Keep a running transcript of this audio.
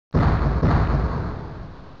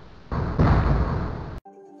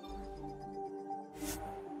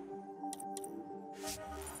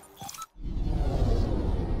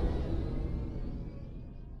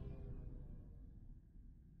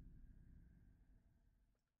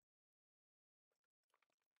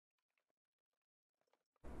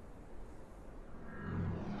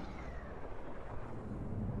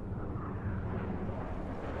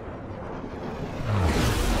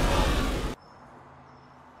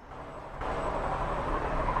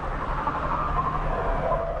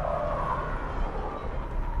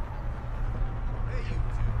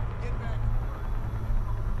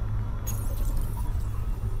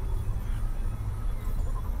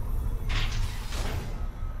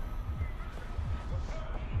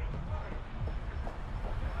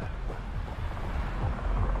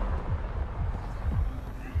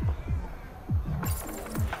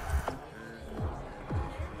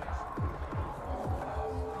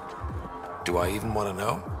Do I even want to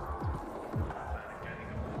know?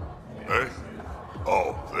 Hey?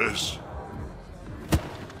 Oh, this?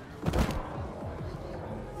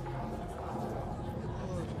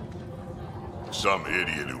 Some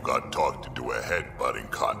idiot who got talked into a headbutting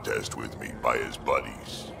contest with me by his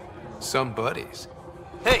buddies. Some buddies.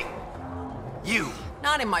 Hey! You!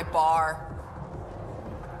 Not in my bar.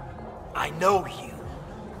 I know you.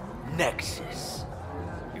 Nexus.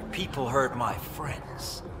 Your people hurt my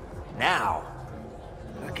friends. Now,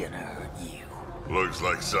 we're gonna hurt you. Looks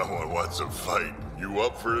like someone wants a fight. You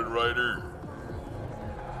up for it, Ryder?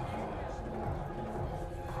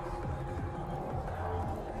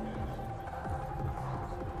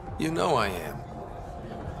 You know I am.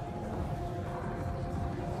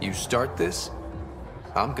 You start this,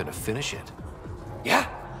 I'm gonna finish it. Yeah?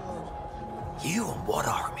 You and what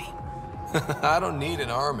army? I don't need an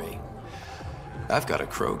army. I've got a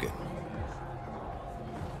Krogan.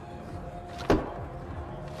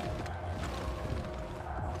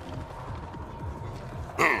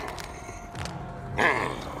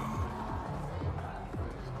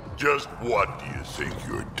 Just what do you think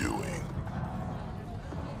you're doing?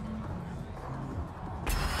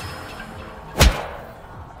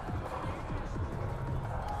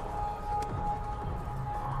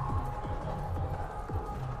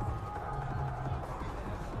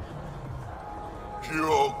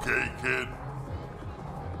 You okay, kid?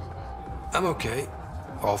 I'm okay,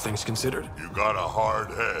 all things considered. You got a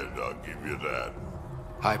hard head, I'll give you that.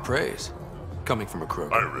 High praise, coming from a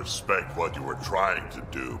Krogan. I respect what you were trying to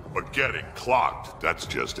do, but getting clocked, that's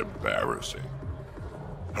just embarrassing.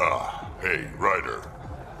 Hey, Ryder,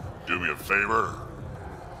 do me a favor.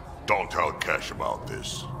 Don't tell Cash about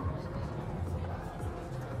this.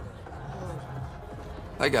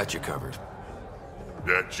 I got you covered.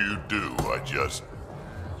 That you do, I just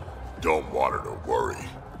don't want her to worry.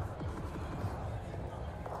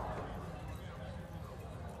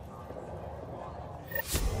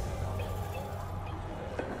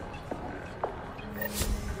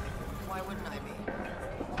 Why wouldn't I be?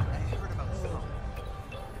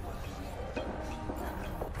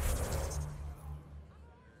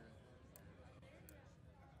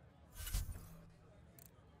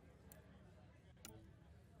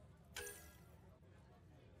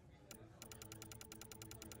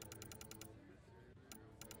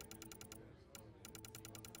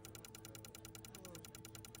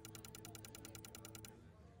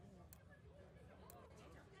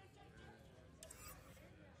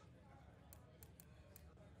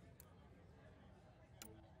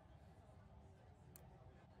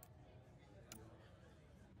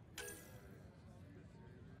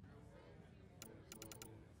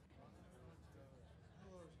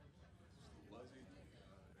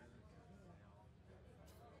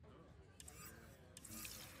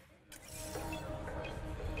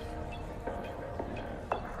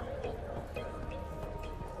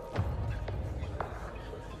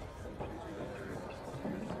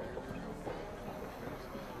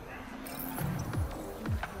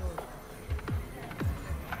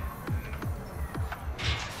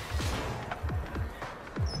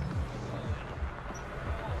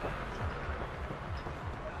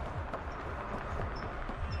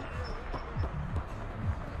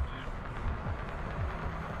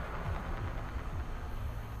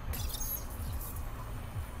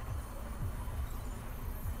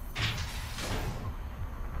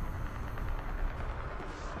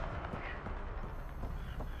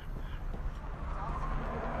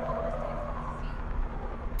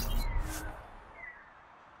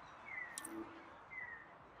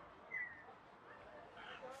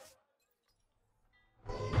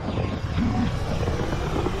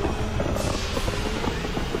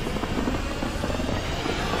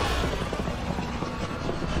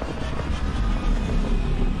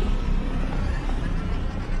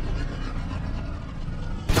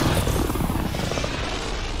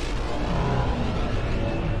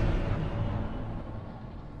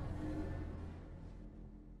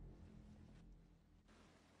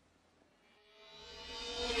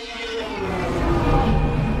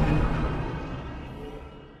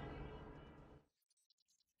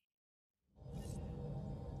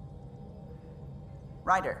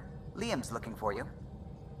 Ryder, Liam's looking for you.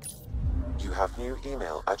 You have new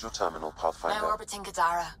email at your terminal, Pathfinder. Now orbiting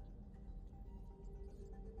Kadara.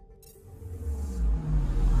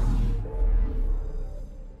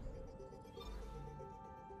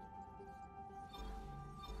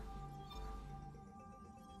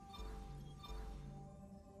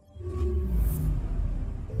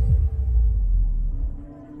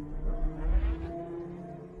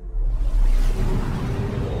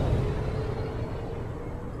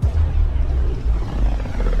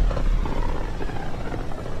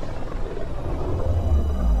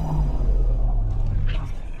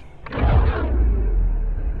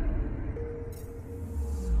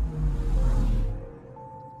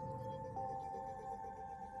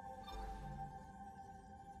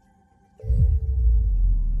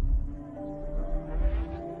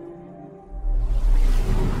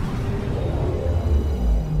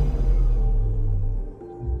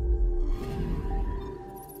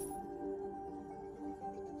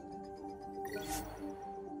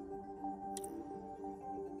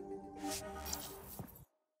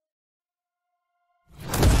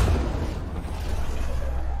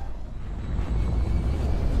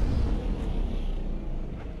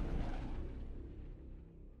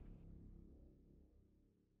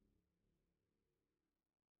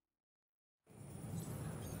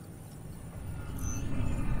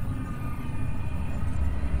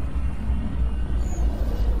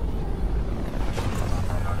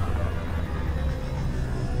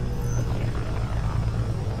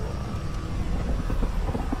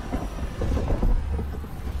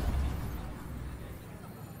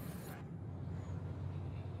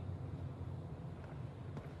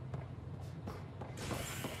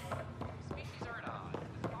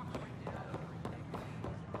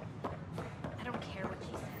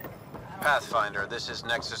 Pathfinder, this is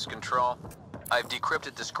Nexus Control. I've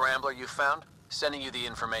decrypted the scrambler you found. Sending you the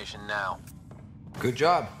information now. Good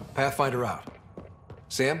job. Pathfinder out.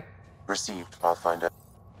 Sam? Received, Pathfinder.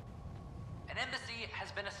 An embassy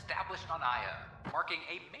has been established on Aya, marking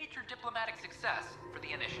a major diplomatic success for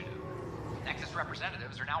the initiative. Nexus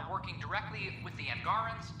representatives are now working directly with the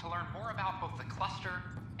Angarans to learn more about both the cluster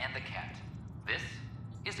and the Ket. This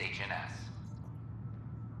is HNS.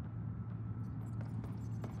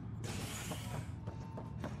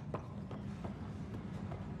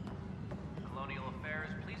 Colonial Affairs,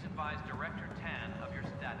 please advise Director Tan of your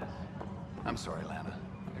status. I'm sorry, Lana.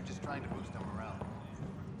 They're just trying to boost our morale.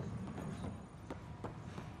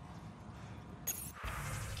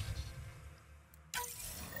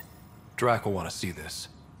 Drac will want to see this.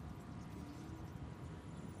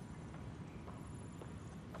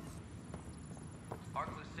 Arc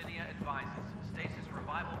Lucidia advises stasis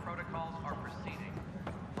revival protocols are proceeding.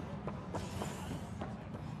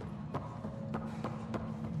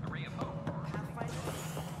 A ray of hope.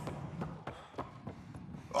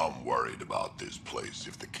 I'm worried about this place.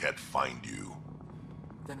 If the Ket find you,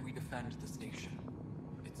 Then we defend the station.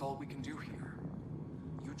 It's all we can do here.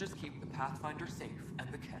 You just keep the Pathfinder safe and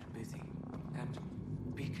the Ket busy. And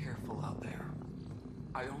be careful out there.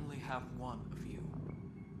 I only have one of you.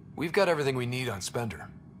 We've got everything we need on Spender.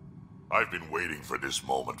 I've been waiting for this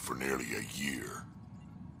moment for nearly a year.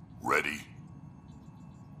 Ready?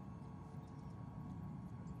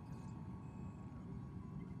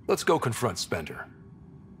 Let's go confront Spender.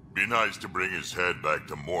 Be nice to bring his head back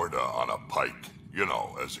to Morda on a pike, you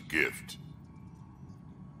know, as a gift.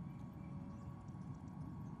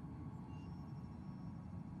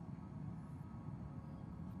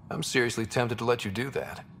 I'm seriously tempted to let you do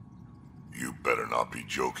that. You better not be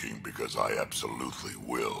joking, because I absolutely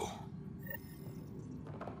will.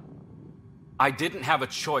 I didn't have a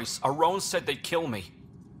choice. Aron said they'd kill me.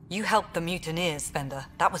 You helped the mutineers, Spender.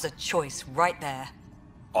 That was a choice right there.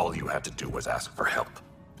 All you had to do was ask for help.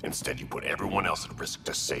 Instead, you put everyone else at risk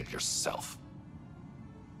to save yourself.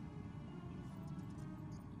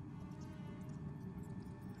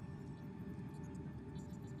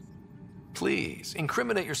 Please,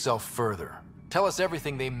 incriminate yourself further. Tell us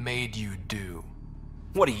everything they made you do.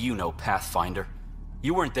 What do you know, Pathfinder?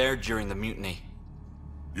 You weren't there during the mutiny.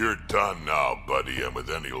 You're done now, buddy, and with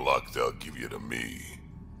any luck, they'll give you to me.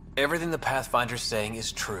 Everything the Pathfinder's saying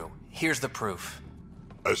is true. Here's the proof.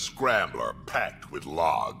 A scrambler packed with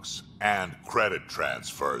logs and credit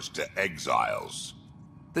transfers to exiles.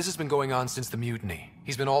 This has been going on since the mutiny.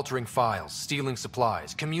 He's been altering files, stealing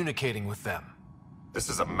supplies, communicating with them. This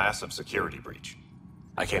is a massive security breach.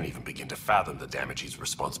 I can't even begin to fathom the damage he's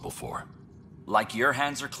responsible for. Like your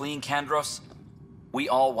hands are clean, Kandros? We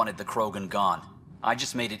all wanted the Krogan gone. I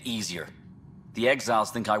just made it easier. The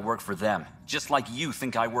exiles think I work for them, just like you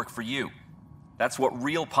think I work for you. That's what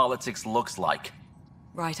real politics looks like.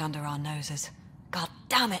 Right under our noses. God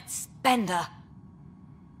damn it, Spender!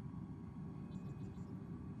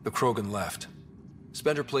 The Krogan left.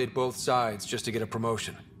 Spender played both sides just to get a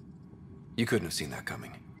promotion. You couldn't have seen that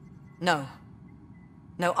coming. No.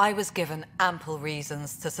 No, I was given ample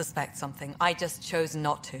reasons to suspect something. I just chose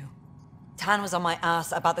not to. Tan was on my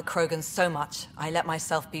ass about the Krogans so much, I let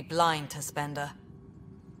myself be blind to Spender.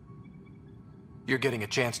 You're getting a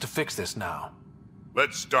chance to fix this now.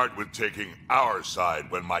 Let's start with taking our side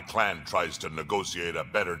when my clan tries to negotiate a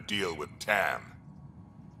better deal with Tan.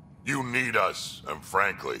 You need us, and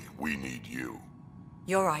frankly, we need you.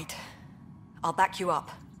 You're right. I'll back you up.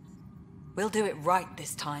 We'll do it right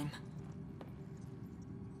this time.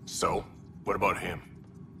 So, what about him?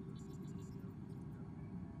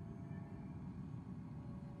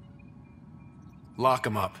 Lock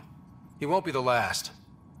him up. He won't be the last,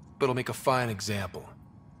 but he'll make a fine example.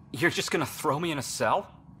 You're just gonna throw me in a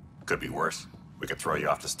cell? Could be worse. We could throw you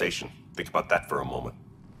off the station. Think about that for a moment.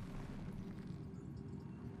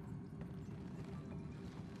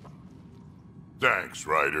 Thanks,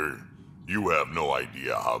 Ryder. You have no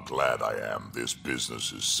idea how glad I am this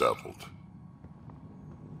business is settled.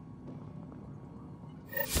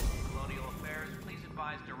 Colonial Affairs, please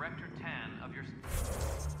advise Director Tan of your...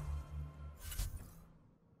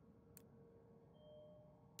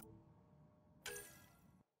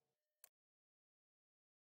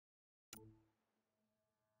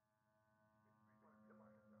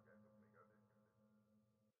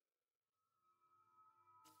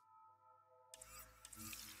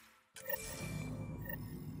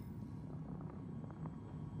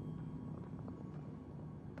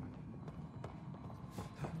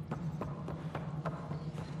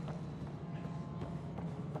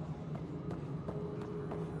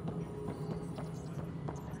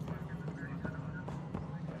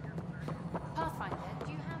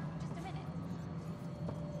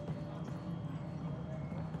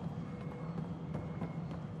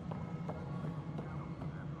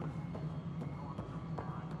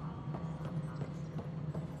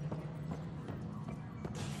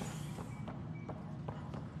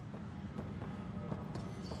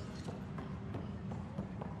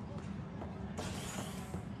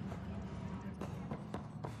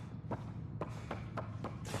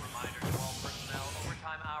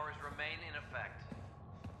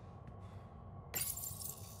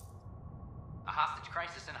 hostage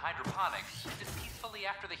crisis in hydroponics ended peacefully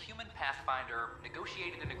after the human Pathfinder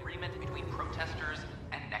negotiated an agreement between protesters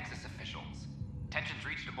and Nexus officials. Tensions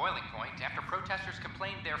reached a boiling point after protesters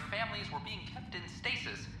complained their families were being kept in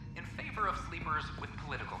stasis in favor of sleepers with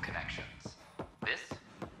political connections. This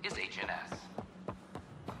is HNS.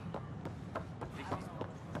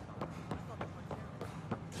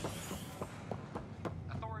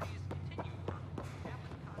 Authorities continue work to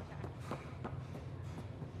establish contact.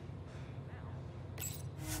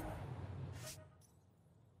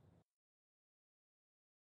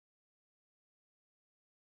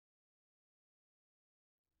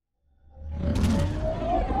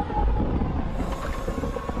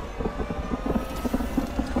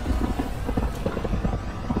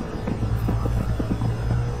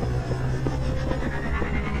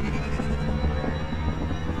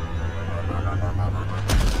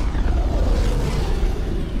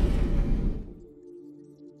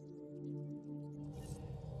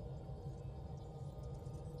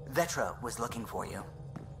 Vetra was looking for you.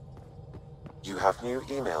 You have new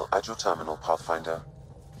email at your terminal, Pathfinder.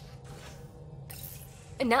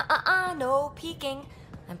 Nuh-uh, no peeking.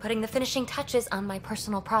 I'm putting the finishing touches on my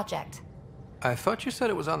personal project. I thought you said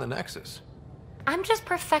it was on the Nexus. I'm just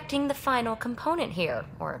perfecting the final component here,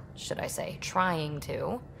 or should I say, trying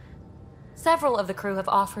to. Several of the crew have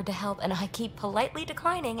offered to help, and I keep politely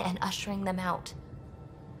declining and ushering them out.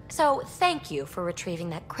 So, thank you for retrieving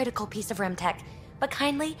that critical piece of Remtech, but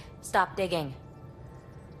kindly stop digging.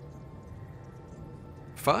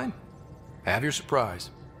 Fine. Have your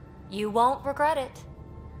surprise. You won't regret it.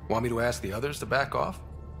 Want me to ask the others to back off?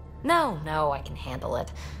 No, I can handle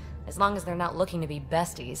it. As long as they're not looking to be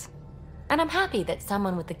besties. And I'm happy that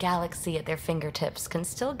someone with the galaxy at their fingertips can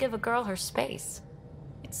still give a girl her space.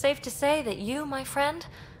 It's safe to say that you, my friend,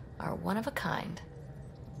 are one of a kind.